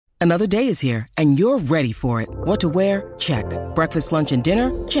Another day is here, and you're ready for it. What to wear? Check. Breakfast, lunch, and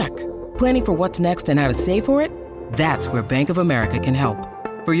dinner? Check. Planning for what's next and how to save for it? That's where Bank of America can help.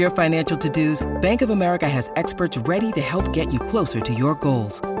 For your financial to-dos, Bank of America has experts ready to help get you closer to your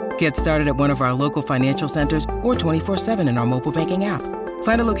goals. Get started at one of our local financial centers or 24/7 in our mobile banking app.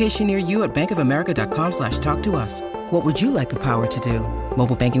 Find a location near you at bankofamerica.com/talktous. What would you like the power to do?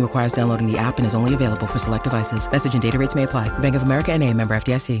 Mobile banking requires downloading the app and is only available for select devices. Message and data rates may apply. Bank of America N.A., member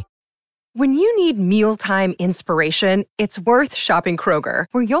FDIC. When you need mealtime inspiration, it's worth shopping Kroger,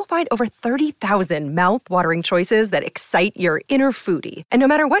 where you'll find over 30,000 mouth-watering choices that excite your inner foodie. And no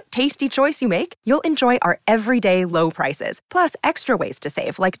matter what tasty choice you make, you'll enjoy our everyday low prices, plus extra ways to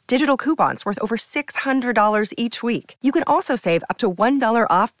save, like digital coupons worth over $600 each week. You can also save up to $1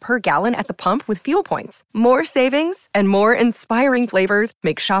 off per gallon at the pump with fuel points. More savings and more inspiring flavors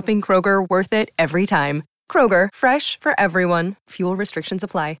make shopping Kroger worth it every time. Kroger, fresh for everyone. Fuel restrictions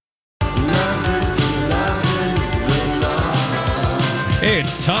apply.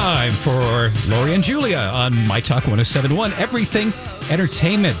 It's time for Lori and Julia on My Talk 1071, Everything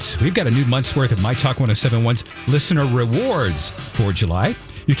Entertainment. We've got a new month's worth of My Talk 1071's listener rewards for July.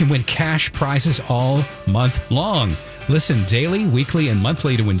 You can win cash prizes all month long. Listen daily, weekly, and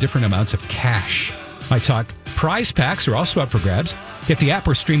monthly to win different amounts of cash. My Talk prize packs are also up for grabs. Get the app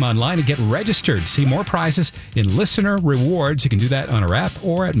or stream online and get registered. See more prizes in listener rewards. You can do that on our app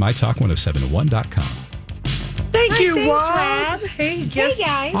or at mytalk1071.com. Thank you, thanks, Rob. Rob. Hey, Hey,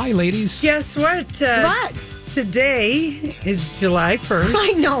 guys. Hi, ladies. Guess what? What? Today is July 1st.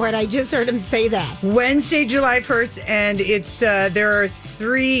 I know it. I just heard him say that. Wednesday, July 1st, and it's there are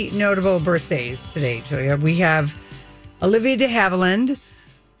three notable birthdays today, Julia. We have Olivia de Havilland,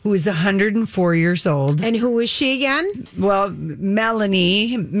 who is 104 years old. And who is she again? Well,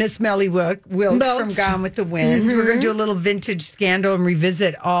 Melanie, Miss Melly Wilkes from Gone with the Wind. We're going to do a little vintage scandal and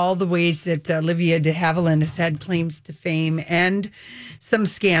revisit all the ways that Olivia de Havilland has had claims to fame and some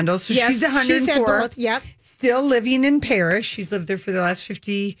scandals. So Yes, she's 104. she's had both, yep. Still living in Paris. She's lived there for the last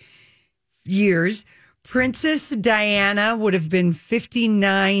 50 years. Princess Diana would have been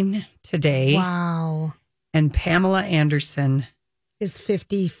 59 today. Wow. And Pamela Anderson Is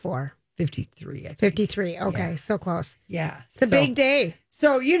 54. 53, I think. 53. Okay, Yeah. so close. Yeah. It's a big day.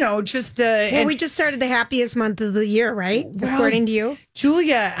 So, you know, just... Well, we just started the happiest month of the year, right? Well, According to you?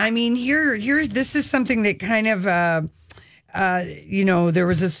 Julia, I mean, here, this is something that kind of, you know, there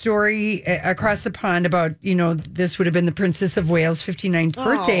was a story across the pond about, you know, this would have been the Princess of Wales' 59th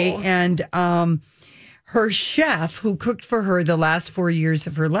birthday. And her chef, who cooked for her the last 4 years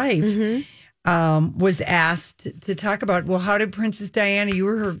of her life, was asked to talk about, well, how did Princess Diana, you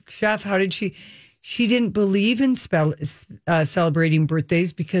were her chef, how did she didn't believe in celebrating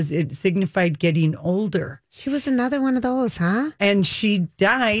birthdays because it signified getting older. She was another one of those, huh? And she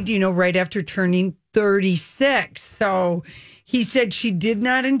died, you know, right after turning 36. So he said she did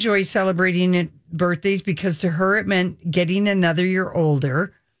not enjoy celebrating birthdays because to her it meant getting another year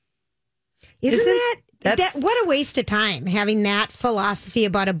older. Isn't that what a waste of time having that philosophy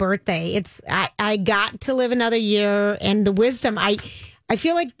about a birthday. It's I got to live another year, and the wisdom I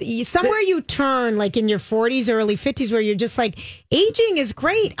feel like somewhere you turn like in your 40s, early 50s, where you're just like, aging is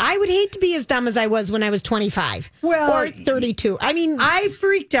great. I would hate to be as dumb as I was when I was 25 or 32. I mean, I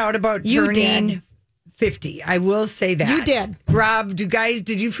freaked out about turning 50. I will say that. You did. Rob,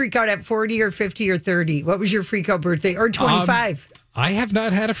 did you freak out at 40 or 50 or 30? What was your freak out birthday? Or 25? I have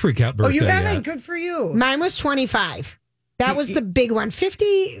not had a freak out birthday. Oh, you haven't? Yet. Good for you. Mine was 25. That was the big one. 50.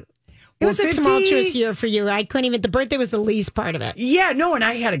 It was 50, a tumultuous year for you. I couldn't even. The birthday was the least part of it. Yeah, no, and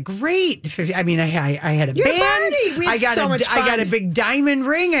I had a great. 50, I mean, I had a Your band. party. We had so much fun. I got a big diamond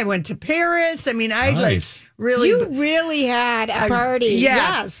ring. I went to Paris. I mean, I Nice. You really had a party.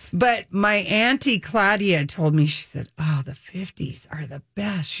 Yeah. Yes. But my auntie Claudia told me, she said, "Oh, the 50s are the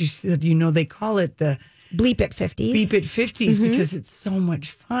best." She said, "You know, they call it the Bleep it 50s. Beep it 50s because it's so much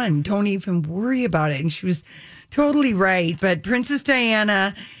fun. Don't even worry about it." And she was totally right. But Princess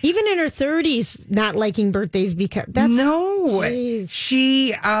Diana, even in her 30s, not liking birthdays because that's Geez.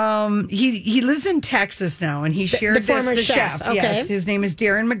 She he lives in Texas now, and he shared the former the chef. Okay. Yes, his name is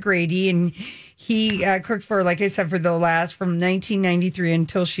Darren McGrady, and he cooked for, like I said, for the last from 1993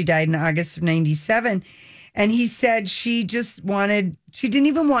 until she died in August of 97. And he said she didn't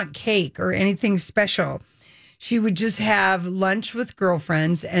even want cake or anything special. She would just have lunch with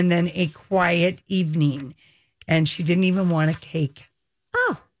girlfriends and then a quiet evening. And she didn't even want a cake.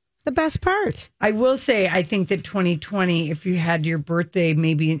 Oh, the best part. I will say, I think that 2020, if you had your birthday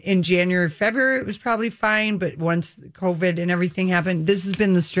maybe in January, February, it was probably fine. But once COVID and everything happened, this has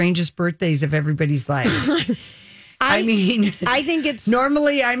been the strangest birthdays of everybody's life. I mean, I think it's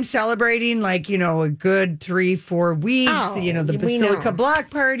normally I'm celebrating like, a good 3-4 weeks, the Basilica Block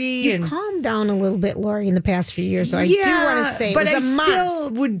Party. You've calmed down a little bit, Lori, in the past few years. So I do want to say, but it was I a month. still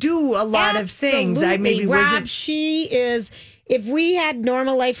would do a lot of things. I maybe Rob, wasn't. she is. If we had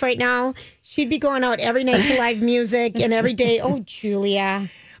normal life right now, she'd be going out every night to live music and every day. Oh, Julia.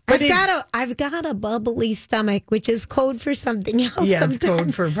 I've got a bubbly stomach, which is code for something else. Yeah, sometimes. it's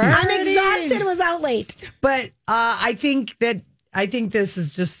code for party. I'm exhausted. It was out late. But I think this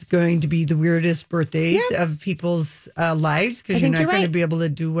is just going to be the weirdest birthdays of people's lives because you're not going to be able to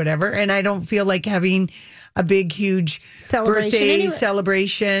do whatever. And I don't feel like having a big, huge birthday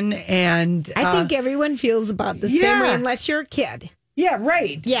celebration. And I think everyone feels about the same way, unless you're a kid. Yeah,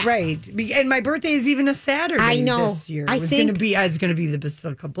 right. Yeah, right. And my birthday is even a Saturday. I know. This year it's going to be the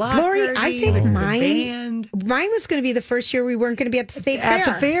Basilica Block Lori, Party. I think mine was going to be the first year we weren't going to be at the state fair. At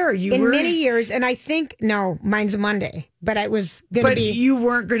the fair, in many years, and I think mine's a Monday, but I was going to be. But you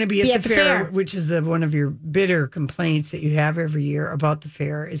weren't going to be at the fair, which is one of your bitter complaints that you have every year about the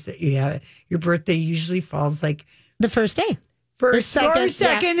fair is that your birthday usually falls like the first day. First or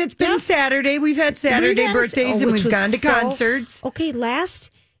second. It's been Saturday. We've had Saturday birthdays and we've gone to concerts. Okay,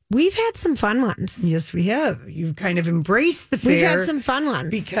 we've had some fun ones. Yes, we have. You've kind of embraced the fair. We've had some fun ones.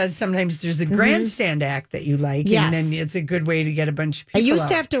 Because sometimes there's a grandstand act that you like. Yes. And then it's a good way to get a bunch of people I used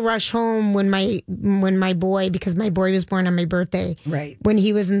to have to rush home when my boy, because my boy was born on my birthday. Right. When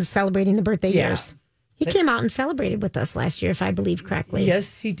he was celebrating the birthday years. He came out and celebrated with us last year, if I believe correctly.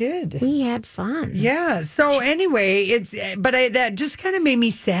 Yes, he did. We had fun. Yeah. So anyway, that just kind of made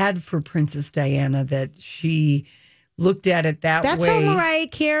me sad for Princess Diana that she looked at it that way. That's how Mariah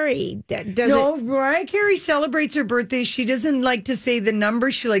Carey does it. Mariah Carey celebrates her birthday. She doesn't like to say the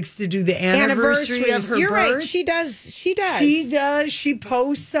number. She likes to do the anniversary of her You're birth. right. She does. She does. She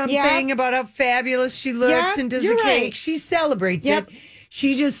posts something about how fabulous she looks and does a cake. Right. She celebrates it.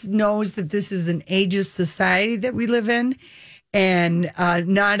 She just knows that this is an ageist society that we live in, and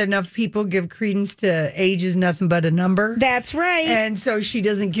not enough people give credence to age is nothing but a number. That's right. And so she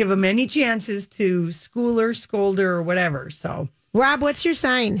doesn't give them any chances to school her, scold her, or whatever. So, Rob, what's your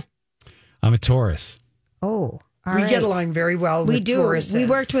sign? I'm a Taurus. Oh, we get along very well with Tauruses. We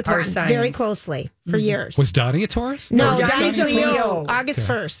worked with her very closely for years. Was Donnie a Taurus? No, Donnie's a Leo. August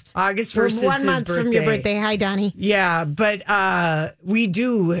 1st. August 1st is 1 month his birthday. from your birthday. Hi, Donnie. Yeah, but we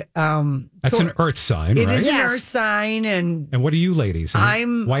do. That's an earth sign, right? It is an earth sign. And what are you ladies?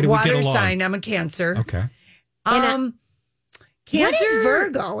 I'm why do we get water along? sign. I'm a Cancer. Okay. Cancer. What is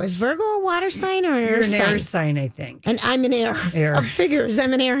Virgo? Is Virgo a water sign or an air sign? You're an air sign, I think. And I'm an air. Figures.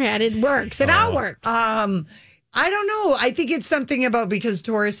 I'm an airhead. It works. It all works. I don't know. I think it's something about because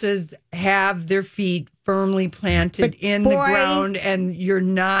Tauruses have their feet firmly planted in the ground, and you're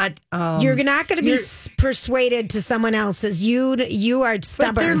not. You're not going to be persuaded to someone else's. You are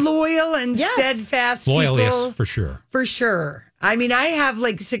stubborn. But they're loyal and steadfast. Loyal, people, yes, for sure. For sure. I mean, I have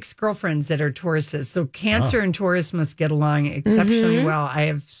like 6 girlfriends that are Tauruses, so Cancer and Taurus must get along exceptionally well. I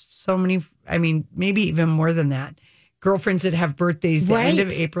have so many. I mean, maybe even more than that. Girlfriends that have birthdays the end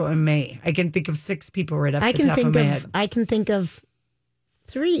of April and May. I can think of 6 people right off the top of my head. I can think of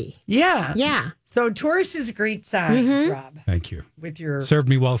 3. Yeah. Yeah. So Taurus is a great sign, Rob. Thank you. With your served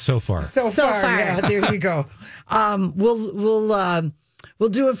me well so far. So far. Yeah, there you go. We'll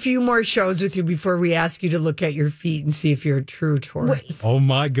do a few more shows with you before we ask you to look at your feet and see if you're a true Taurus. Oh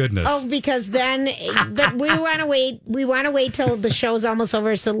my goodness. Oh, because then, but we want to wait. We want to wait till the show's almost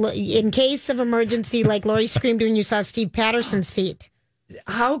over. So, in case of emergency, like Lori screamed when you saw Steve Patterson's feet.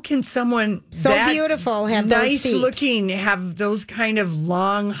 How can someone beautiful have nice those feet? Looking have those kind of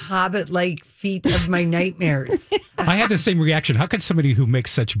long hobbit-like feet of my nightmares? I had the same reaction. How could somebody who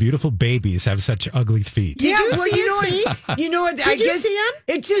makes such beautiful babies have such ugly feet? Did you see his feet? You know what? Did you see him?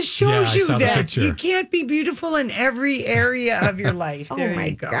 It just shows you that you can't be beautiful in every area of your life. There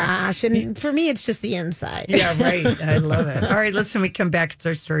my gosh! And for me, it's just the inside. Yeah, right. I love it. All right, listen. We come back. It's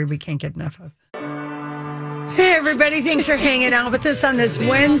our story we can't get enough of. Hey, everybody. Thanks for hanging out with us on this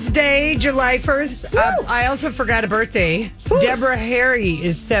Wednesday, July 1st. I also forgot a birthday. Deborah Harry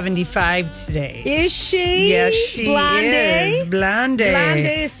is 75 today. Is she? Yes, she is. Blonde. Blonde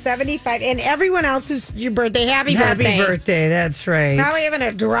is 75. And everyone else who's your birthday, happy birthday. Happy birthday. That's right. Probably having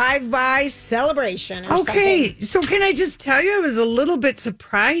a drive-by celebration or something. So can I just tell you, I was a little bit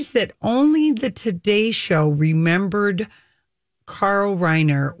surprised that only the Today Show remembered Carl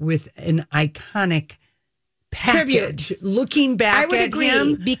Reiner with an iconic package. Tribute. Looking back, I would agree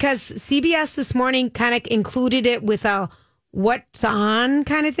him, because CBS this morning kind of included it with a "What's On"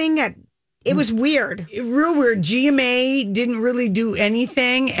 kind of thing at It was weird. Real weird. GMA didn't really do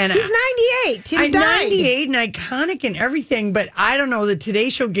anything. And he's 98. He died. 98 and iconic and everything. But I don't know. The Today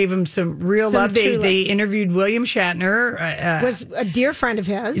Show gave him some real love. They interviewed William Shatner. Was a dear friend of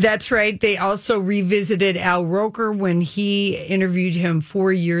his. That's right. They also revisited Al Roker when he interviewed him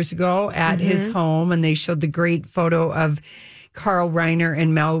 4 years ago at his home. And they showed the great photo of Carl Reiner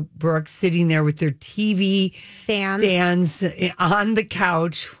and Mel Brooks sitting there with their TV stands on the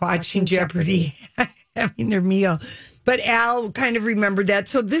couch watching Jeopardy, having their meal. But Al kind of remembered that.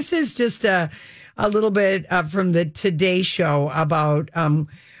 So this is just a little bit from the Today Show about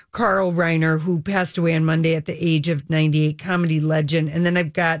Carl Reiner, who passed away on Monday at the age of 98, comedy legend. And then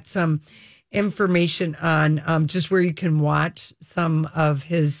I've got some information on just where you can watch some of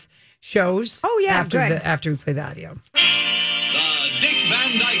his shows. Oh, yeah, after we play the audio. Dick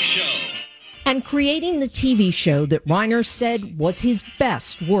Van Dyke Show. And creating the TV show that Reiner said was his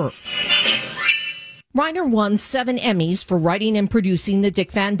best work. Reiner won 7 Emmys for writing and producing the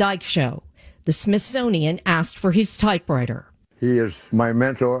Dick Van Dyke Show. The Smithsonian asked for his typewriter. He is my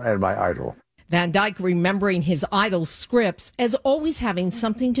mentor and my idol. Van Dyke remembering his idol's scripts as always having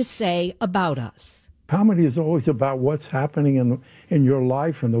something to say about us. Comedy is always about what's happening in your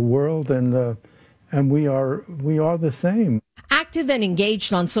life and the world, and we are the same. Active and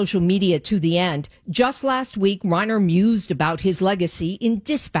engaged on social media to the end, just last week, Reiner mused about his legacy in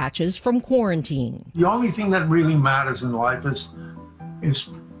dispatches from quarantine. The only thing that really matters in life is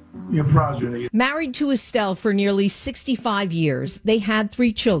your progeny. Married to Estelle for nearly 65 years, they had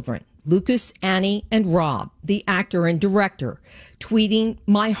 3 children, Lucas, Annie, and Rob, the actor and director, tweeting,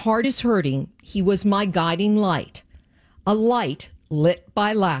 "My heart is hurting. He was my guiding light. A light lit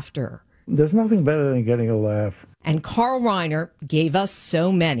by laughter." There's nothing better than getting a laugh. And Carl Reiner gave us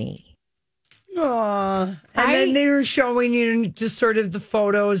so many. Aww. And then they were showing just sort of the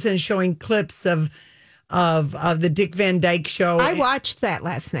photos and showing clips of the Dick Van Dyke Show. I watched that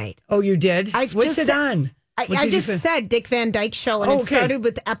last night. Oh, you did? What's it on? I just said Dick Van Dyke Show, and it started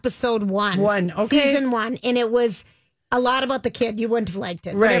with episode 1. Season 1, and it was a lot about the kid. You wouldn't have liked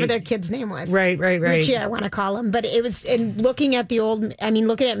it, whatever their kid's name was. Right. Richie, I want to call him. But it was, and looking at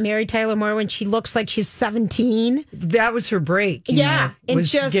looking at Mary Tyler Moore when she looks like she's 17. That was her break. Yeah. And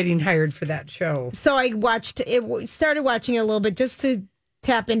was just getting hired for that show. So I started watching it a little bit just to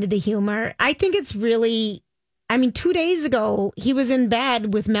tap into the humor. I think it's really, 2 days ago, he was in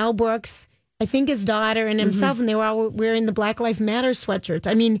bed with Mel Brooks, I think his daughter and himself, and they were all wearing the Black Lives Matter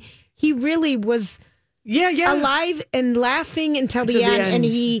sweatshirts. He really was... Yeah. Alive and laughing until the end. And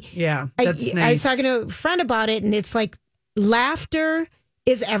that's nice. I was talking to a friend about it, and it's like laughter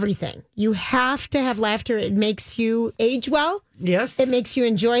is everything. You have to have laughter. It makes you age well. Yes. It makes you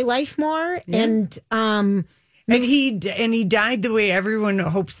enjoy life more. Yeah. And he died the way everyone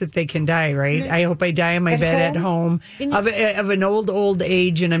hopes that they can die, right? I hope I die in my bed at home of an old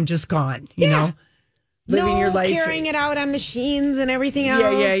age, and I'm just gone, you know? Living your life, carrying it out on machines and everything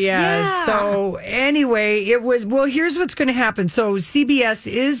else. Yeah. So anyway, here's what's going to happen. So CBS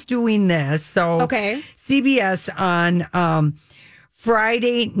is doing this. So CBS on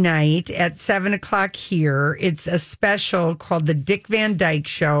Friday night at 7:00 here. It's a special called the Dick Van Dyke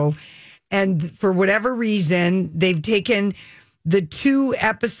Show, and for whatever reason, they've taken the 2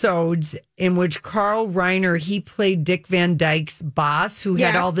 episodes in which Carl Reiner, he played Dick Van Dyke's boss, who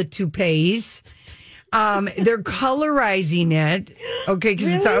had all the toupees. They're colorizing it, because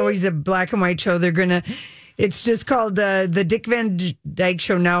it's always a black and white show. It's just called the Dick Van Dyke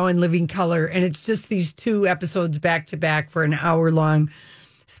Show now in living color, and it's just these 2 episodes back to back for an hour-long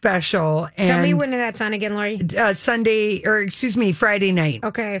special. And tell me when that's on again, Lori. Friday night.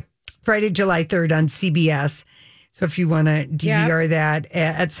 Okay. Friday, July 3rd on CBS. So if you want to DVR that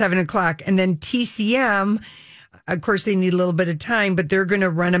at 7:00, and then TCM. Of course, they need a little bit of time, but they're going to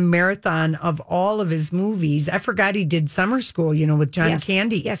run a marathon of all of his movies. I forgot he did Summer School, with John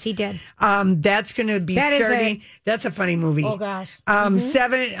Candy. Yes, he did. That's going to be starting. That's a funny movie. Oh, gosh.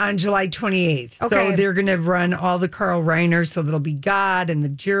 7 on July 28th. Okay. So they're going to run all the Carl Reiner. So there'll be God and The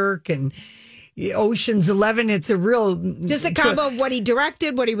Jerk and Ocean's 11. It's a real... Just a combo of what he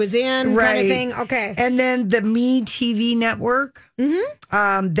directed, what he was in, kind of thing. Okay. And then the Me TV network.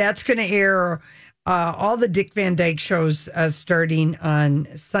 That's going to air... all the Dick Van Dyke shows starting on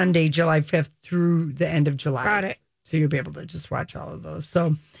Sunday, July 5th through the end of July. Got it. So you'll be able to just watch all of those.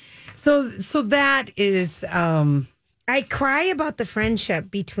 So that is... I cry about the friendship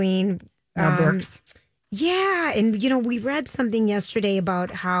between... Mel Brooks. Yeah. And, we read something yesterday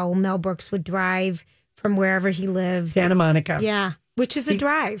about how Mel Brooks would drive from wherever he lived. Santa Monica. Yeah. Which is a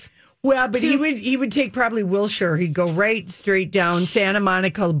drive. Well, but he would take probably Wilshire. He'd go right straight down Santa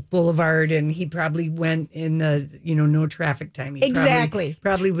Monica Boulevard, and he probably went in the no traffic time. He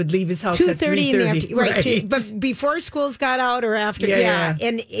probably would leave his house 2:30 at 3:30 in the afternoon, right? But before schools got out or after,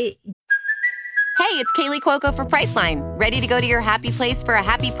 and Hey, it's Kaylee Cuoco for Priceline. Ready to go to your happy place for a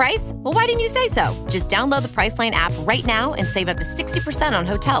happy price? Well, why didn't you say so? Just download the Priceline app right now and save up to 60% on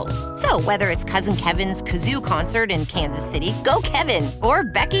hotels. So whether it's Cousin Kevin's Kazoo Concert in Kansas City, go Kevin, or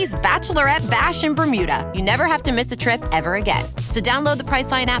Becky's Bachelorette Bash in Bermuda, you never have to miss a trip ever again. So download the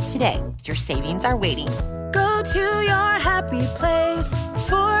Priceline app today. Your savings are waiting. Go to your happy place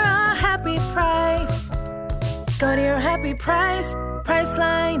for a happy price. Go to your happy price,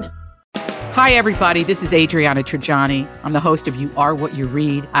 Priceline. Hi, everybody. This is Adriana Trajani. I'm the host of You Are What You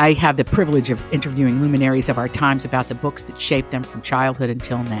Read. I have the privilege of interviewing luminaries of our times about the books that shaped them from childhood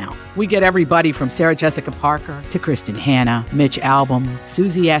until now. We get everybody from Sarah Jessica Parker to Kristen Hanna, Mitch Albom,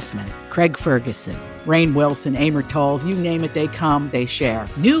 Susie Essman, Craig Ferguson, Rainn Wilson, Amor Tolls, you name it, they come, they share.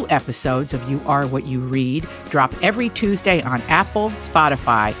 New episodes of You Are What You Read drop every Tuesday on Apple,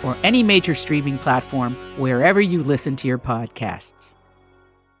 Spotify, or any major streaming platform wherever you listen to your podcasts.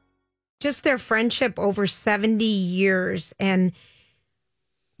 Just their friendship over 70 years. And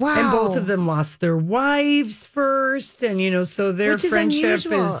wow. And both of them lost their wives first. And, so their friendship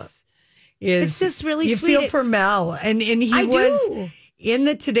is it's just really you sweet. You feel for Mel. And he was in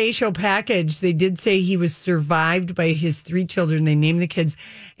the Today Show package. They did say he was survived by his 3 children. They named the kids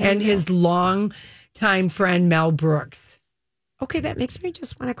and his longtime friend, Mel Brooks. Okay, that makes me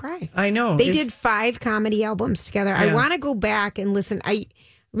just want to cry. I know. They did 5 comedy albums together. Yeah. I want to go back and listen. I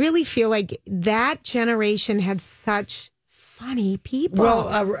really feel like that generation had such funny people.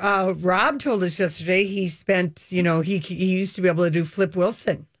 Well, Rob told us yesterday he spent, he used to be able to do Flip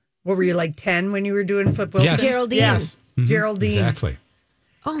Wilson. What were you, like 10 when you were doing Flip Wilson? Yes. Geraldine. Yes. Mm-hmm. Geraldine. Exactly.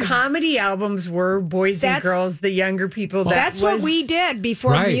 Oh. Comedy albums were boys and girls, the younger people. That's what we did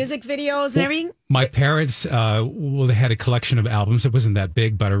before music videos and everything. My parents, they had a collection of albums. It wasn't that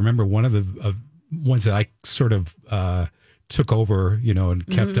big, but I remember one of the ones that I sort of took over, and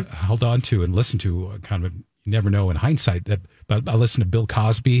kept held on to and listened to. Kind of, you never know in hindsight. But I listened to Bill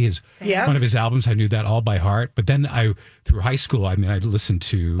Cosby, one of his albums. I knew that all by heart. But then through high school, I listened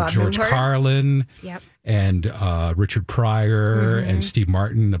to Bob George Newhart. Carlin. Yep. And Richard Pryor and Steve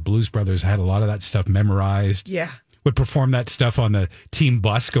Martin, the Blues Brothers. I had a lot of that stuff memorized. Yeah. Would perform that stuff on the team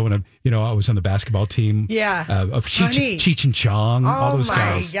bus going to, I was on the basketball team. Yeah. Of Cheech and Chong, all those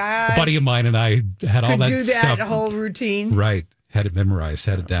guys. God. A buddy of mine and I had all that do stuff. that whole routine. Right. Had it memorized,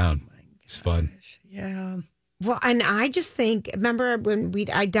 had it down. It's fun. Yeah. Well, and I just think, remember when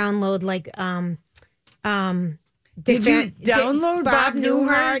I download did you download Bob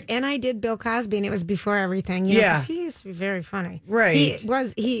Newhart? And I did Bill Cosby, and it was before everything. Yeah. 'cause he's very funny. Right. He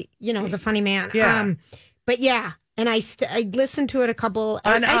was a funny man. Yeah. But yeah, and I listened to it a couple.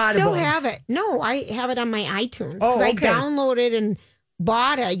 On I still Audibles. have it. No, I have it on my iTunes. Oh, I okay. downloaded and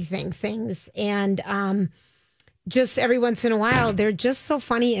bought, I think, things. And just every once in a while, they're just so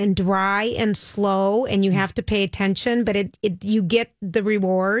funny and dry and slow, and you have to pay attention, but you get the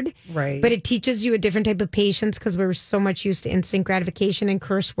reward. Right. But it teaches you a different type of patience because we're so much used to instant gratification and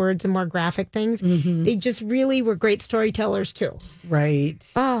curse words and more graphic things. Mm-hmm. They just really were great storytellers, too. Right.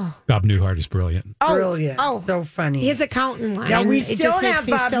 Oh. Bob Newhart is brilliant. Brilliant. So funny. His accountant line. Now, we it still just makes have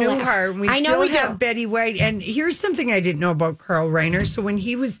me Bob still laugh. Newhart. We I know still we have do. Betty White. And here's something I didn't know about Carl Reiner. So when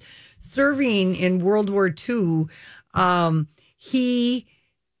he was serving in World War II, he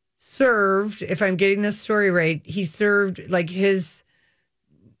served, if I'm getting this story right, he served like his,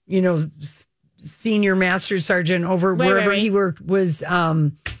 senior master sergeant over wherever he worked was,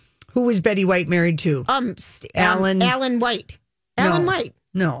 who was Betty White married to? Alan White. No. Alan White.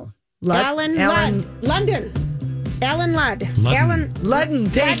 No. Alan London. Alan Ludd. Alan Ludden.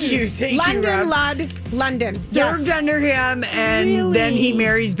 Thank you, London Rob. Ludd. London. Served under him, and then he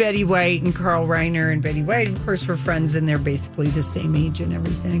marries Betty White, and Carl Reiner and Betty White, of course, were friends, and they're basically the same age and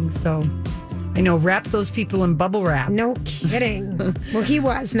everything. So I know, wrap those people in bubble wrap. No kidding. Well, he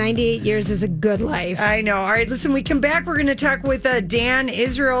was. 98 years is a good life. I know. All right, listen, we come back. We're going to talk with Dan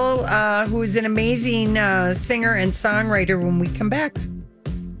Israel, who is an amazing singer and songwriter when we come back.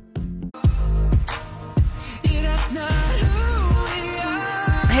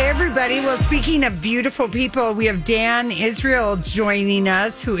 Hey, everybody. Well, speaking of beautiful people, we have Dan Israel joining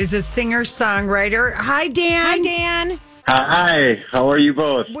us, who is a singer-songwriter. Hi, Dan. Hi, Dan. Hi, how are you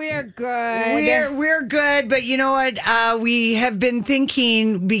both? We're good. We're good, but you know what? We have been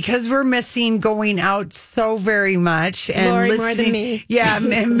thinking because we're missing going out so very much and Lori listening. more than me. Yeah,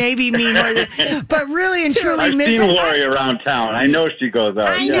 maybe me more than. But really and truly, I've seen Lori around town. I know she goes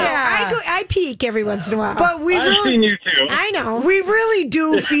out. I know. I peek every once in a while. But I've seen you too. I know. We really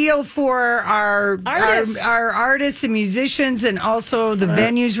do feel for our artists, our artists and musicians, and also the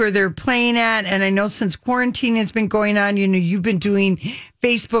venues where they're playing at. And I know since quarantine has been going on, you know, you've been doing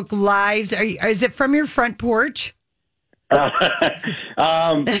Facebook Lives. Is it from your front porch? From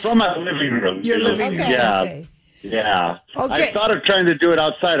my living room. Your living room. Yeah. Okay. Yeah. Okay. I thought of trying to do it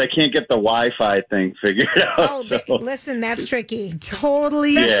outside. I can't get the Wi-Fi thing figured out. Listen, that's tricky.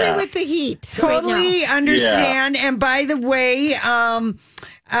 Totally. Especially with the heat. Totally understand. And by the way,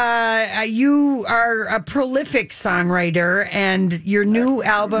 you are a prolific songwriter, and your new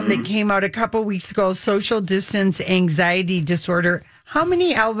album that came out a couple weeks ago, Social Distance Anxiety Disorder. How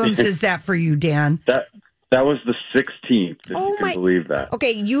many albums is that for you, Dan? That was the 16th, if you can believe that.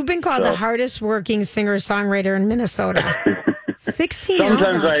 Okay, you've been called the hardest working singer-songwriter in Minnesota. 16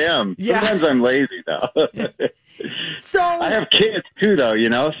 Sometimes albums. I am. Yeah. Sometimes I'm lazy, though. So I have kids, too, though, you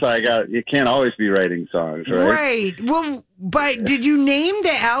know, so you can't always be writing songs, right? Right. Well, but did you name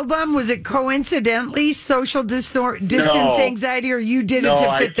the album? Was it coincidentally Social Distance Anxiety, or you did it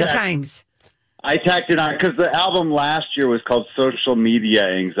to fit the times? I tacked it on because the album last year was called Social Media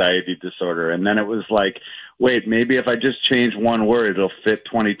Anxiety Disorder. And then it was like, wait, maybe if I just change one word, it'll fit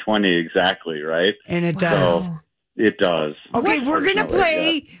 2020 exactly, right? And it does. So it does. Okay, we're gonna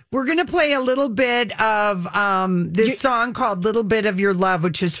play a little bit of this song called "Little Bit of Your Love,"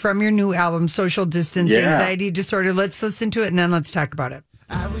 which is from your new album, Social Distance Anxiety Disorder. Let's listen to it and then let's talk about it.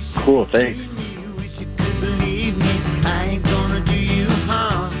 Cool, thanks. I ain't gonna do you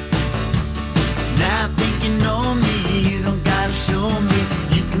harm. Now I think you know me, you don't gotta show me.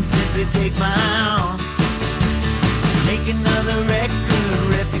 You can simply take my arm. Make another record,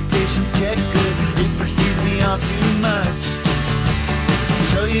 reputation's checkered. It precedes me all too much.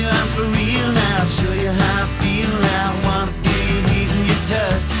 Show you I'm for real now, show you how I feel now. Wanna feel your heat and your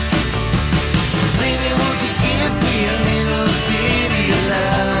touch. Baby, won't you give me a little bit of your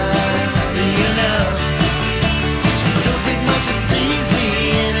love, your love. Don't take much to please me,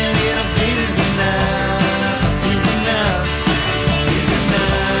 and a little bit is enough, is enough, is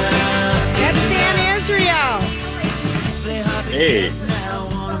enough. That's Dan Israel. Hey,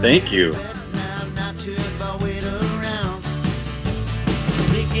 thank you.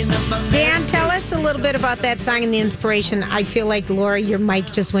 Dan, tell us a little bit about that song and the inspiration. I feel like, Lori, your mic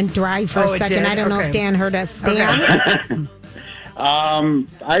just went dry for a second. I don't know if Dan heard us. Dan?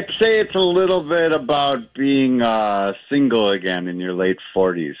 I'd say it's a little bit about being single again in your late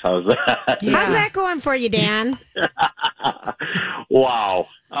 40s. How's that? Yeah. How's that going for you, Dan? Wow.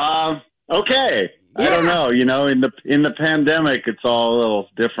 Okay. I don't know. You know, in the pandemic, it's all a little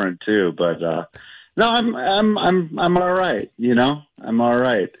different too. But no, I'm all right. You know, I'm all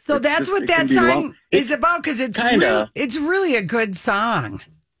right. So that's what that song is about, because it's really a good song.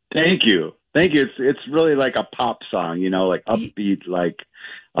 Thank you. It's really like a pop song. You know, like upbeat, like.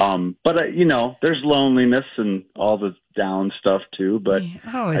 But you know, there's loneliness and all the down stuff too. But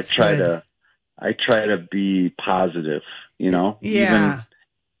I try to be positive. You know. Yeah.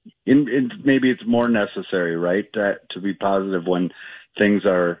 Maybe it's more necessary, right, to be positive when things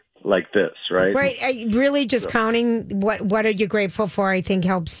are like this, right? Right. Really, just counting what are you grateful for, I think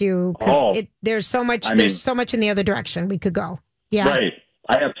helps you. Because there's so much. There's so much in the other direction we could go. Yeah. Right.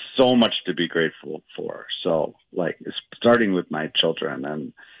 I have so much to be grateful for. So, like, starting with my children,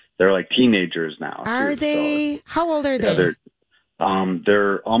 and they're like teenagers now. Are they? So, how old are they?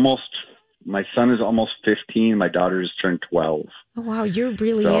 They're almost. My son is almost 15. My daughter just turned 12. Oh, wow. You're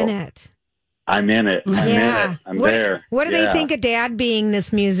really in it. I'm in it. I'm there. What do they think of Dad being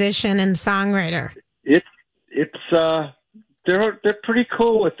this musician and songwriter? They're pretty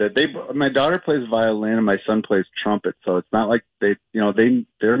cool with it. My daughter plays violin and my son plays trumpet, so it's not like they're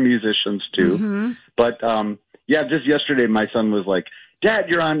musicians too. Mm-hmm. But just yesterday my son was like, "Dad,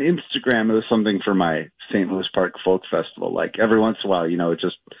 you're on Instagram." It was something for my St. Louis Park Folk Festival. Like every once in a while, you know, it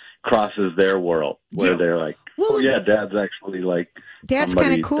just crosses their world where they're like, Dad's actually like, Dad's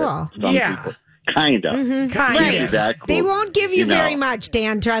kind of cool. People. Kind of. Mm-hmm. Right. That cool. They won't give you very much,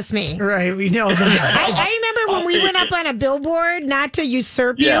 Dan, trust me. Right, we know that. I remember when we went up on a billboard, not to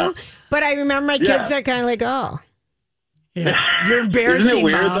usurp you, but I remember my kids are kind of like, oh. Yeah. You're embarrassing, Isn't it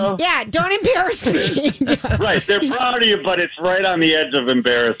weird, Mom. though? Yeah, don't embarrass me. Right. They're proud of you, but it's right on the edge of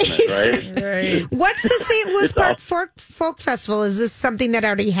embarrassment, right? Right. What's the St. Louis Park Folk Festival? Is this something that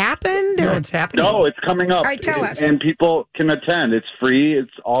already happened? No, it's happening. No, it's coming up. All right, tell us. And people can attend. It's free.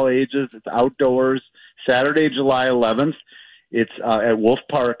 It's all ages. It's outdoors. Saturday, July 11th. It's at Wolf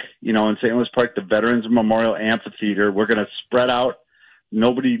Park, in St. Louis Park, the Veterans Memorial Amphitheater. We're going to spread out.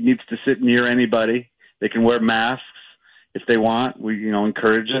 Nobody needs to sit near anybody. They can wear masks if they want. We,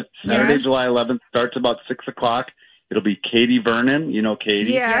 encourage it. Saturday, July 11th starts about 6:00. It'll be Katie Vernon. You know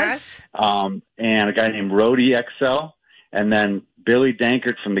Katie? Yes. And a guy named Rhodey XL. And then Billy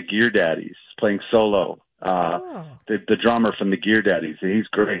Dankert from the Gear Daddies playing solo. The drummer from the Gear Daddies. He's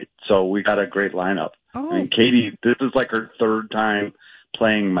great. So we got a great lineup. I mean, Katie, this is like her third time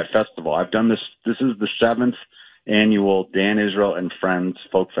playing my festival. I've done this. This is the 7th annual Dan Israel and Friends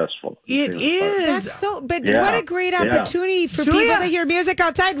Folk Festival. It is. That's so, but what a great opportunity for Julia. people to hear music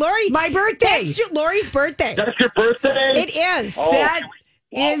outside. Lori, My birthday. that's Lori's birthday. That's your birthday? It is. That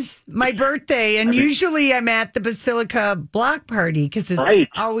is my birthday, and usually I'm at the Basilica block party because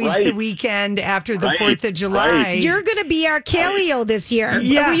it's always the weekend after the 4th of July. You're going to be our Calio this year.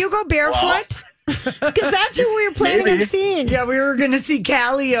 Yeah. Will you go barefoot? Because that's who we were planning on seeing. Yeah, we were going to see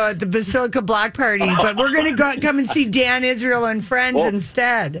Calio at the Basilica block parties, but we're going to come and see Dan Israel and Friends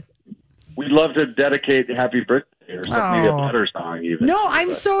instead. We'd love to dedicate Happy Birthday or something, maybe a better song even. No,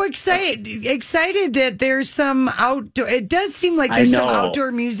 I'm so excited that there's some outdoor. It does seem like there's some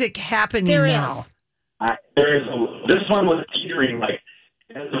outdoor music happening now. This one was teetering like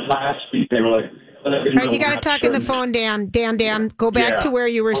last week. They were like, all right, you got to talk in the phone, Dan. Dan, go back to where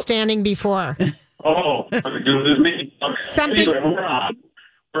you were standing before. Oh, this is me. Something. Anyway,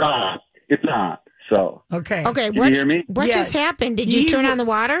 we're on. It's on. So okay. Did you hear me? What just happened? Did you turn on the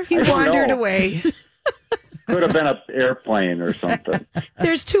water? He wandered away. Could have been an airplane or something.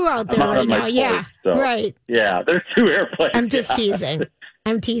 There's two out there right now. Yeah, right. Yeah, there's 2 airplanes. I'm just teasing.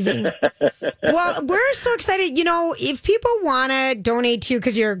 Well, we're so excited. If people want to donate to you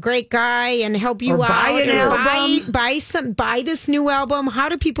because you're a great guy and help you or out, buy an album, buy this new album. How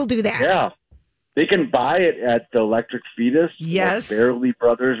do people do that? Yeah, they can buy it at the Electric Fetus, yes, Barely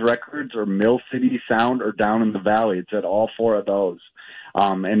Brothers Records, or Mill City Sound, or Down in the Valley. It's at all 4 of those.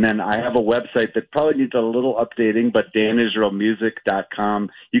 And then I have a website that probably needs a little updating, but danisraelmusic.com.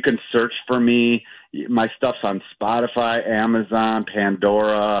 You can search for me. My stuff's on Spotify, Amazon,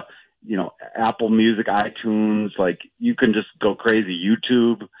 Pandora, Apple Music, iTunes. Like, you can just go crazy.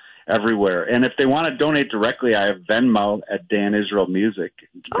 YouTube, everywhere. And if they want to donate directly, I have Venmo at Dan Israel Music.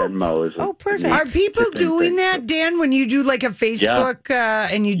 Venmo is perfect. Are people doing that, Dan, when you do like a Facebook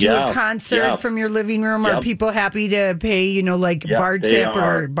and you do a concert from your living room? Are people happy to pay, like bar tip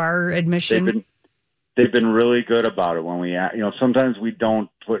or bar admission? They've been really good about it when we, sometimes we don't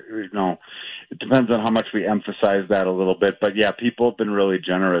put, it depends on how much we emphasize that a little bit. But yeah, people have been really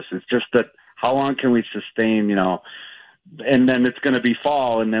generous. It's just that how long can we sustain, and then it's going to be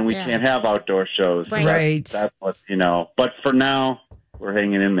fall, and then we can't have outdoor shows. Right. That's what, but for now, we're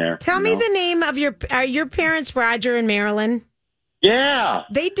hanging in there. Tell me the name of your parents, Roger and Marilyn. Yeah.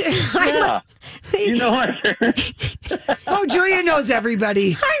 They do. Yeah. You know my parents. Oh, Julia knows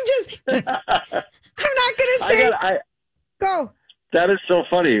everybody. I'm not going to say. Go. That is so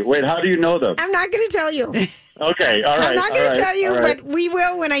funny. Wait, how do you know them? I'm not going to tell you. Okay, all right. I'm not going to tell you, but we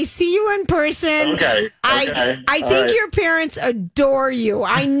will when I see you in person. Okay. I think your parents adore you.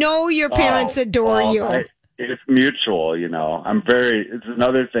 I know your parents adore you. It's mutual, it's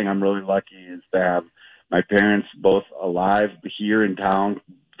another thing I'm really lucky is to have my parents both alive here in town,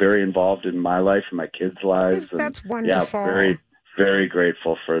 very involved in my life and my kids' lives. That's wonderful. Yeah, very, very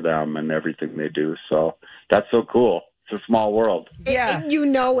grateful for them and everything they do. So that's so cool. It's a small world. Yeah. You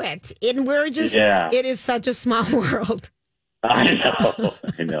know it. And we're just, it is such a small world. I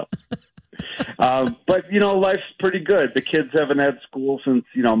know. But, life's pretty good. The kids haven't had school since,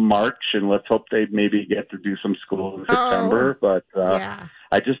 March, and let's hope they maybe get to do some school in September. But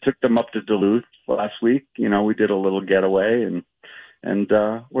I just took them up to Duluth last week. We did a little getaway, and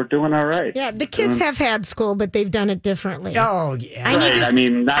we're doing all right. Yeah, the kids have had school, but they've done it differently. Oh, yeah.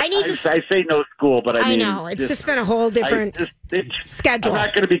 I say no school, but I know. It's just been a whole different schedule. I'm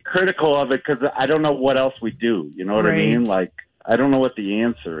not going to be critical of it because I don't know what else we do. You know what I mean? Like, I don't know what the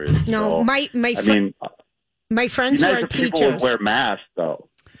answer is. No, so, my friends who are teachers. People would wear masks, though.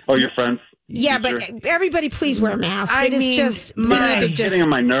 Oh, your friends? Yeah, but everybody, please wear masks. It's getting on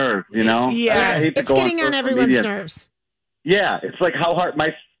my nerves, Yeah, it's getting on everyone's nerves. Yeah, it's like how hard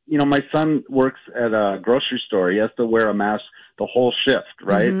my my son works at a grocery store. He has to wear a mask the whole shift,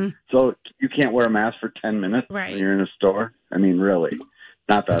 right? Mm-hmm. So you can't wear a mask for 10 minutes when you're in a store. I mean, really,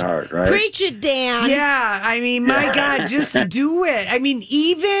 not that hard, right? Preach it, Dan. Yeah, I mean, my God, just do it. I mean,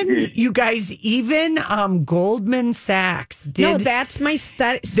 even you guys, Goldman Sachs did. No, that's my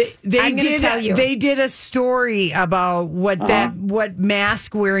study. I'm going to tell you, they did a story about what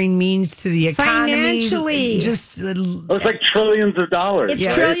mask wearing means to the economy. Financially, it's like trillions of dollars.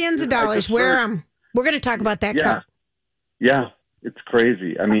 It's trillions of dollars. Wear them. We're going to talk about that. Yeah, it's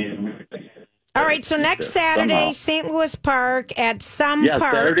crazy. I mean. All right, so next Saturday, St. Louis Park at some park.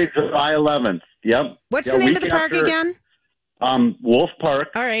 Yeah, Saturday, July 11th. Yep. What's the name of the park again? Wolf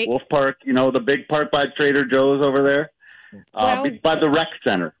Park. All right. Wolf Park, the big park by Trader Joe's over there. By the rec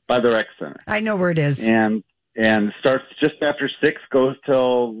center. I know where it is. And starts just after 6, goes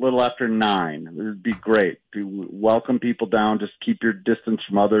till a little after 9. It would be great to welcome people down. Just keep your distance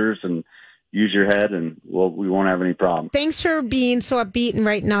from others and use your head, and we won't have any problem. Thanks for being so upbeat and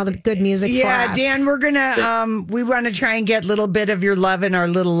writing all the good music for us. Yeah, Dan, we're gonna we want to try and get a little bit of your love in our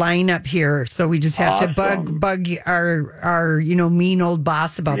little lineup here. So we just have to bug our mean old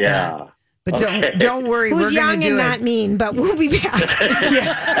boss about that. But don't worry, Who's we're going young to do and it. not mean, but we'll be back.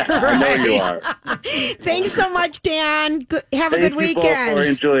 I know you are. Thanks so much, Dan. Have a good weekend. Thank you both, Lori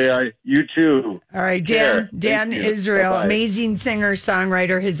and Julia. You too. All right, Dan Israel, amazing singer,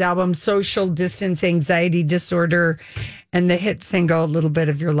 songwriter. His album Social Distance Anxiety Disorder and the hit single A Little Bit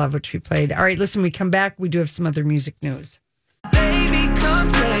of Your Love, which we played. All right, listen, we come back. We do have some other music news. Baby,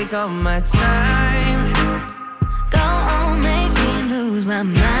 come take all my time. Go on, make me lose my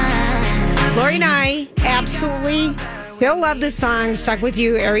mind. Lori and I absolutely still love this song. Stuck with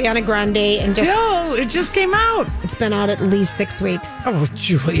You, Ariana Grande, and it just came out. It's been out at least 6 weeks. Oh,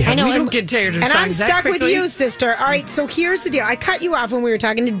 Julia, I know. We don't get tired of songs. And I'm stuck with you, sister. All right, so here's the deal. I cut you off when we were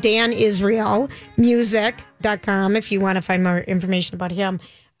talking to Dan Israel, music.com, if you want to find more information about him.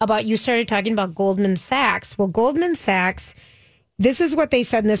 You started talking about Goldman Sachs. Well, Goldman Sachs. This is what they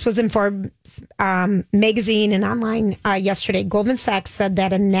said, and this was in Forbes magazine and online yesterday. Goldman Sachs said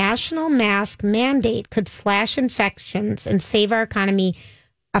that a national mask mandate could slash infections and save our economy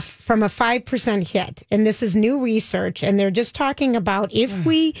from a 5% hit. And this is new research, and they're just talking about if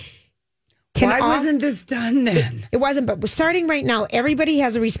we can... Why wasn't this done then? It wasn't, but we're starting right now. Everybody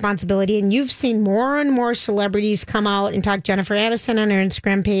has a responsibility, and you've seen more and more celebrities come out and talk. Jennifer Aniston on her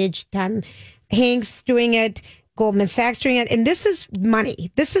Instagram page, Tom Hanks doing it, Goldman Sachs doing it, and this is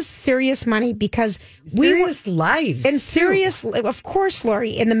money. This is serious money because serious lives and serious, of course,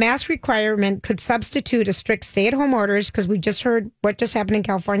 Lori. And the mask requirement could substitute a strict stay-at-home orders because we just heard what just happened in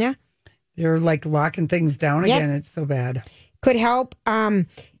California. They're like locking things down again. It's so bad. Could help.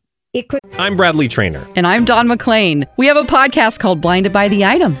 It could. I'm Bradley Trainer. And I'm Don McClain. We have a podcast called Blinded by the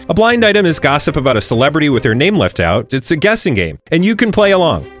Item. A blind item is gossip about a celebrity with their name left out. It's a guessing game, and you can play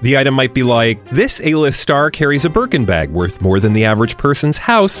along. The item might be like, this A-list star carries a Birkin bag worth more than the average person's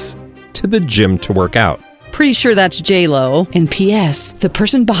house to the gym to work out. Pretty sure that's J-Lo. And P.S. the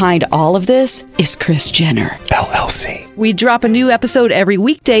person behind all of this is Kris Jenner, LLC. We drop a new episode every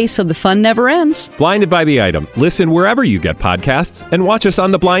weekday so the fun never ends. Blinded by the Item. Listen wherever you get podcasts and watch us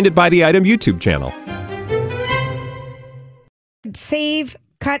on the Blinded by the Item YouTube channel.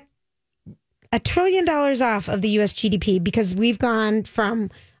 Cut $1 trillion off of the U.S. GDP because we've gone from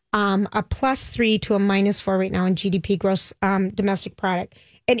a +3 to a -4 right now in GDP, gross domestic product.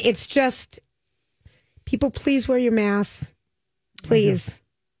 And it's just... People, please wear your masks. Please.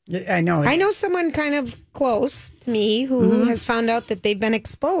 I know. I know someone kind of close to me who has found out that they've been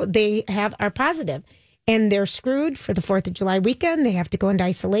exposed. They are positive, and they're screwed for the 4th of July weekend. They have to go into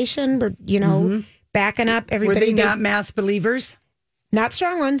isolation. But backing up everybody. Were they not mask believers? Not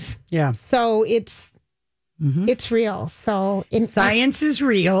strong ones. Yeah. So it's real. So science is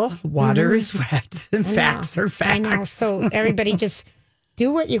real. Water is wet. And facts are facts. I know. So everybody just.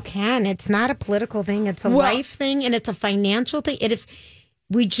 Do what you can. It's not a political thing. It's a life thing, and it's a financial thing. If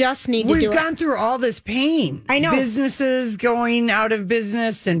we just need to do it. We've gone through all this pain. I know. Businesses going out of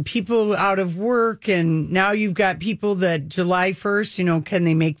business and people out of work, and now you've got people that July 1st, can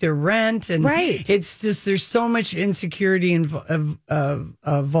they make their rent? And right. It's just there's so much insecurity and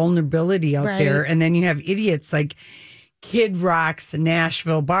vulnerability out there, and then you have idiots like Kid Rock's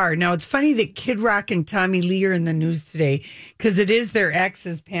Nashville bar. Now, it's funny that Kid Rock and Tommy Lee are in the news today because it is their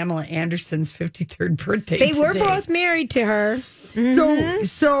ex's Pamela Anderson's 53rd birthday. They were both married to her. Mm-hmm.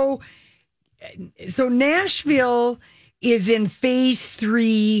 So Nashville is in phase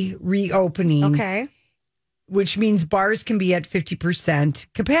 3 reopening. Okay. which means bars can be at 50%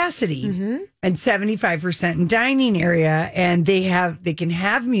 capacity and 75% in dining area. And they can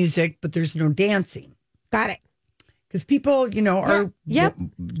have music, but there's no dancing. Got it. Because people, are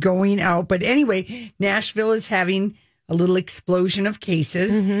going out. But anyway, Nashville is having a little explosion of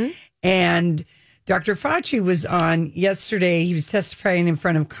cases. And Dr. Fauci was on yesterday. He was testifying in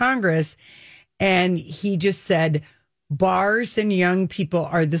front of Congress. And he just said, bars and young people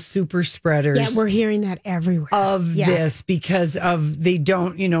are the super spreaders. Yeah, we're hearing that everywhere. Of this because they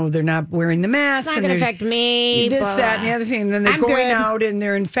don't, they're not wearing the mask. It's not going to affect me. This, that, and the other thing. And then they're going out and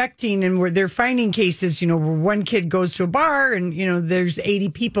they're infecting and they're finding cases, where one kid goes to a bar and, there's 80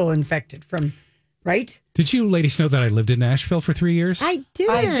 people infected from, right? Did you ladies know that I lived in Nashville for 3 years? I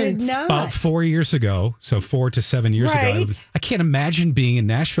did not. About 4 years ago, so 4 to 7 years ago. I can't imagine being in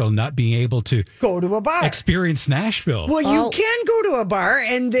Nashville and not being able to go to a bar. Experience Nashville. Well, you can go to a bar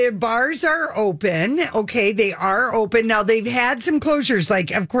and the bars are open. Okay, they are open. Now, they've had some closures,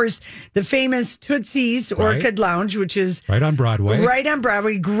 like, of course, the famous Tootsie's Orchid Lounge, which is right on Broadway. Right on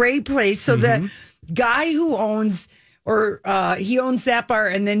Broadway. Great place. So the guy who owns, he owns that bar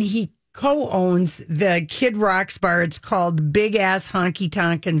and then he co-owns the Kid Rock's bar. It's called Big Ass Honky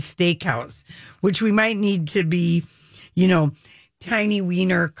Tonk and Steakhouse, which we might need to be, Tiny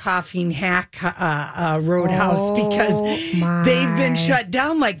Wiener Coughing Hack Roadhouse because they've been shut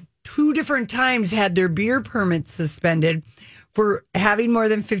down like 2 different times, had their beer permits suspended for having more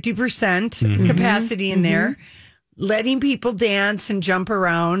than 50% capacity in there, letting people dance and jump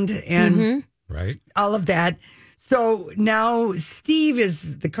around and all of that. So now Steve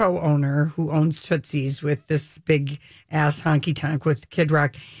is the co-owner who owns Tootsie's with this big ass honky tonk with Kid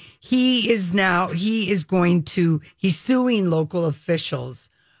Rock. He's suing local officials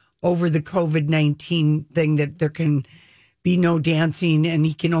over the COVID-19 thing that there can be no dancing and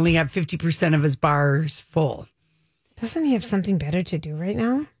he can only have 50% of his bars full. Doesn't he have something better to do right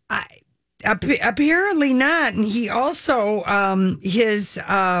now? Apparently not. And he also,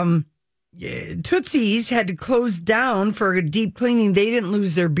 Tootsie's had to close down for a deep cleaning. They didn't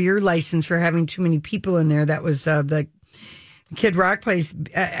lose their beer license for having too many people in there. That was the Kid Rock place.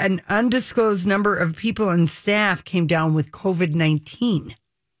 An undisclosed number of people and staff came down with COVID-19.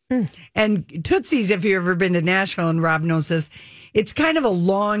 And Tootsie's, if you've ever been to Nashville, and Rob knows this, it's kind of a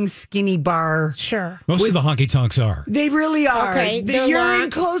long, skinny bar. Sure. Most of the honky tonks are. They really are. Okay, you're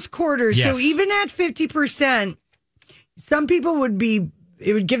in close quarters. Yes. So even at 50%, some people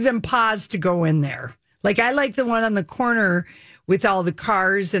it would give them pause to go in there. Like I like the one on the corner with all the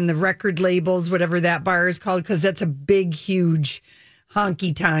cars and the record labels, whatever that bar is called, because that's a big, huge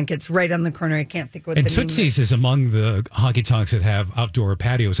honky tonk. It's right on the corner. I can't think what the name Tootsie's is among the honky tonks that have outdoor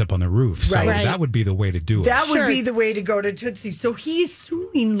patios up on the roof. So Right. that would be the way to do it. That would be the way to go to Tootsie's. So he's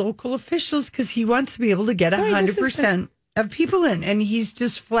suing local officials because he wants to be able to get 100% of people in. And he's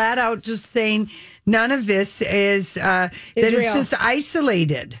just flat out just saying none of this is that it's real. just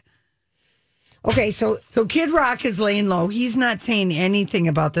isolated. Okay, so Kid Rock is laying low. He's not saying anything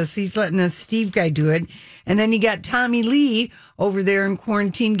about this. He's letting a Steve guy do it. And then you got Tommy Lee over there in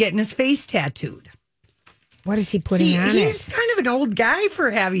quarantine getting his face tattooed. What is he putting on He's it? kind of an old guy for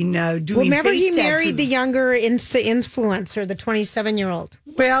having doing Well, remember face he married tattoos. the younger influencer, the 27-year-old.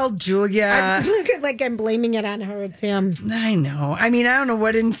 Well, Julia. Like I'm blaming it on her. It's him. I know. I mean, I don't know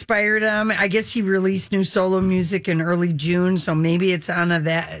what inspired him. I guess he released new solo music in early June, so maybe it's on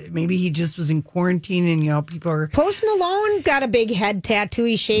that. Maybe he just was in quarantine and, people are... Post Malone got a big head tattoo.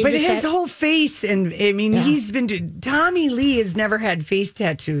 He shaved But his his head. whole face, and I mean, he's been... Tommy Lee has never had face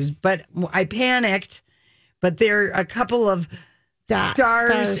tattoos, but I panicked. But there are a couple of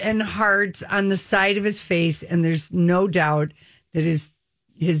stars and hearts on the side of his face, and there's no doubt that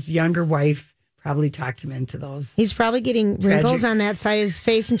his younger wife probably talked him into those. He's probably getting wrinkles on that side of his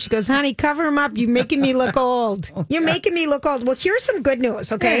face, and she goes, honey, cover him up. You're making me look old. You're making me look old. Well, here's some good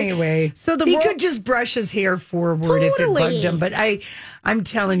news, okay? Anyway, so he could just brush his hair forward if it bugged him. But I'm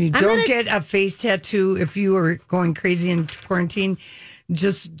telling you, don't get a face tattoo if you are going crazy in quarantine.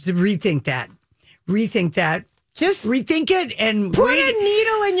 Just rethink that. Just rethink it and put a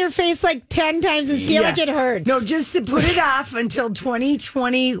needle in your face like 10 times and see how much it hurts. No, just to put it off until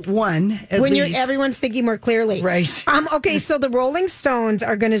 2021. When everyone's thinking more clearly. Right. Okay, so the Rolling Stones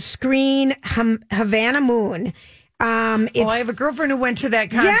are going to screen Havana Moon. I have a girlfriend who went to that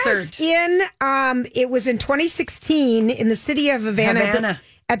concert. Yes, it was in 2016 in the city of Havana.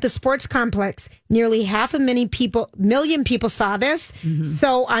 At the sports complex. Nearly 500,000 people saw this. Mm-hmm.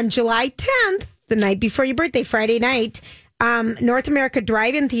 So on July 10th, the night before your birthday, Friday night, North America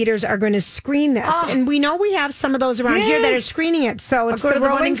drive-in theaters are going to screen this. And we know we have some of those around here that are screening it. So it's the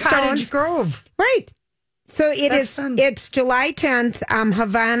Rolling Stones. Grove. Right. So it's July 10th,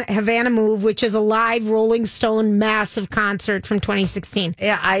 Havana Move, which is a live Rolling Stone massive concert from 2016.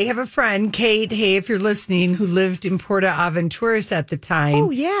 Yeah, I have a friend, Kate, hey, if you're listening, who lived in Puerto Aventuras at the time.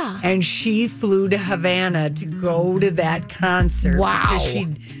 Oh, yeah. And she flew to Havana to go to that concert. Wow. Because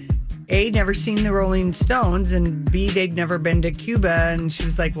she'd, A, never seen the Rolling Stones, and B, they'd never been to Cuba. And she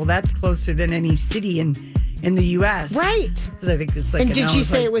was like, well, that's closer than any city in the U.S. Right. Because I think it's like... And did she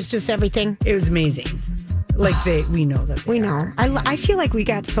say it was just everything? It was amazing. Like we know that we know. I feel like we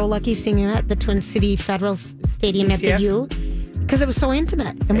got so lucky seeing her at the Twin City Federal Stadium at the U because it was so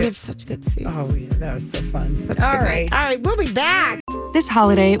intimate and we had such good seats. Oh yeah, that was so fun. All right, we'll be back. This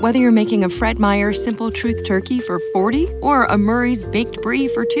holiday, whether you're making a Fred Meyer Simple Truth Turkey for 40 or a Murray's Baked Brie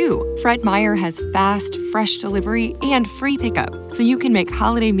for 2, Fred Meyer has fast, fresh delivery and free pickup, so you can make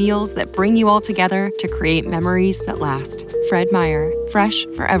holiday meals that bring you all together to create memories that last. Fred Meyer, fresh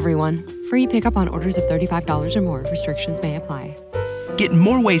for everyone. Free pickup on orders of $35 or more. Restrictions may apply. Get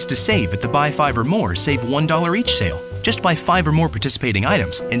more ways to save at the Buy 5 or More Save $1 each sale. Just buy 5 or more participating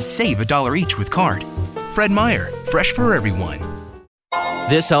items and save $1 each with card. Fred Meyer, fresh for everyone.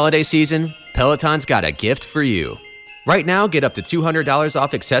 This holiday season, Peloton's got a gift for you. Right now, get up to $200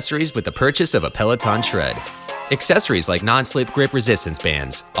 off accessories with the purchase of a Peloton Shred. Accessories like non-slip grip resistance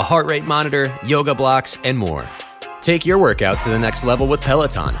bands, a heart rate monitor, yoga blocks, and more. Take your workout to the next level with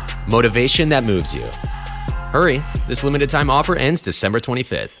Peloton. Motivation that moves you. Hurry, this limited time offer ends December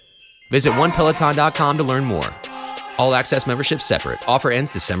 25th. Visit onepeloton.com to learn more. All access membership separate. Offer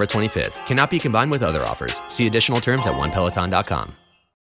ends December 25th. Cannot be combined with other offers. See additional terms at onepeloton.com.